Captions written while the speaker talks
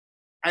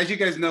As you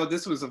guys know,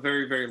 this was a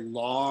very, very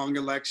long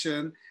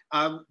election.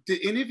 Did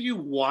any of you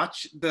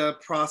watch the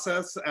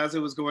process as it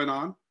was going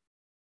on?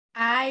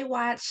 I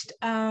watched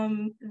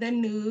the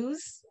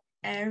news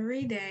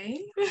every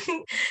day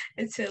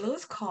until it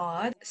was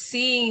called.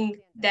 Seeing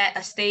that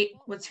a state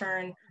would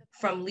turn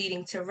from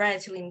leading to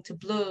red to leading to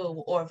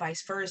blue or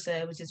vice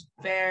versa, it was just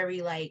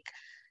very like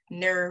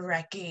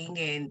nerve-wracking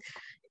and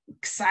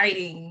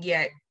exciting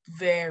yet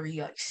very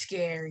like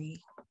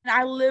scary.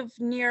 I live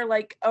near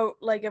like a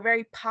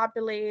very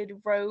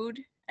populated road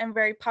and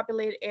very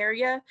populated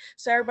area,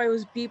 so everybody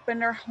was beeping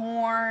their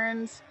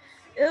horns.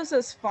 It was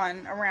just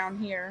fun around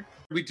here.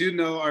 We do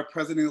know our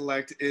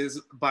president-elect is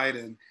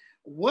Biden.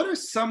 What are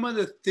some of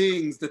the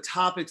things, the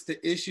topics, the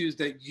issues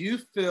that you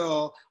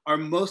feel are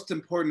most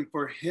important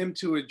for him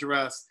to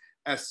address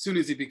as soon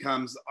as he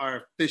becomes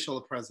our official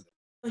president?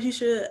 He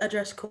should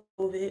address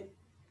COVID,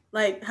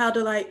 like how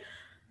to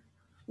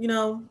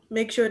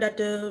make sure that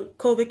the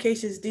COVID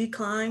cases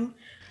decline,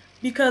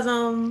 because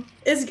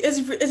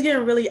it's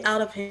getting really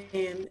out of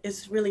hand.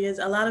 It really is.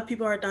 A lot of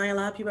people are dying. A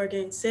lot of people are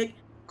getting sick.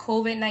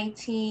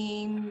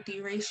 COVID-19,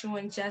 the racial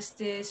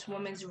injustice,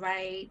 women's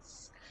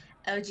rights,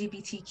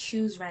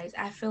 LGBTQ's rights.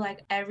 I feel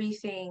like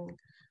everything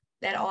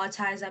that all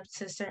ties up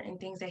to certain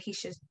things that he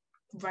should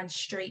run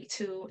straight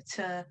to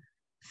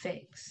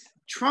fix.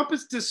 Trump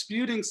is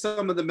disputing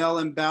some of the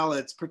mail-in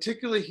ballots,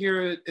 particularly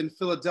here in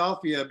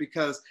Philadelphia,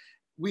 because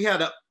we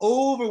had an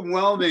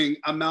overwhelming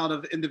amount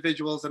of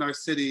individuals in our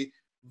city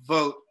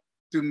vote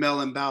through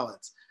mail-in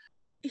ballots.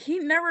 He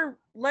never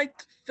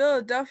liked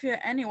Philadelphia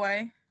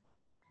anyway,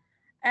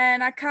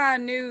 and I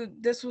kind of knew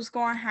this was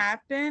going to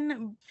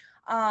happen.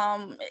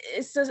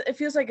 It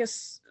feels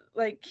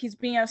like he's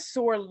being a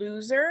sore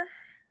loser.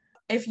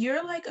 If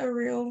you're like a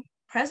real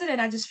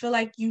president, I just feel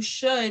like you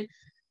should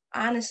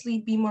honestly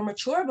be more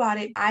mature about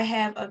it. I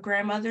have a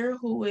grandmother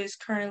who is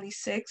currently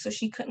sick, so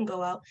she couldn't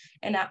go out,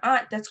 and an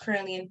aunt that's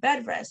currently in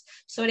bed rest.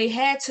 So they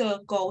had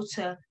to go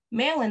to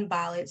mail-in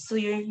ballots. So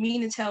you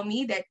mean to tell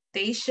me that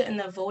they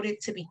shouldn't have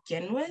voted to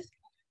begin with?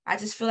 I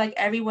just feel like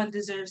everyone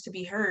deserves to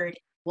be heard.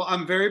 Well,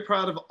 I'm very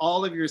proud of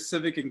all of your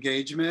civic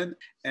engagement,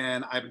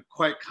 and I'm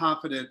quite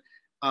confident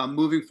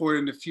moving forward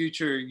in the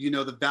future, you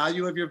know the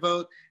value of your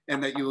vote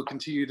and that you will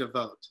continue to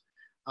vote.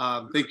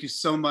 Thank you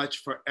so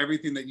much for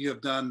everything that you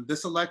have done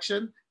this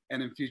election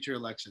and in future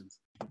elections.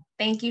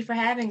 Thank you for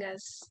having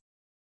us.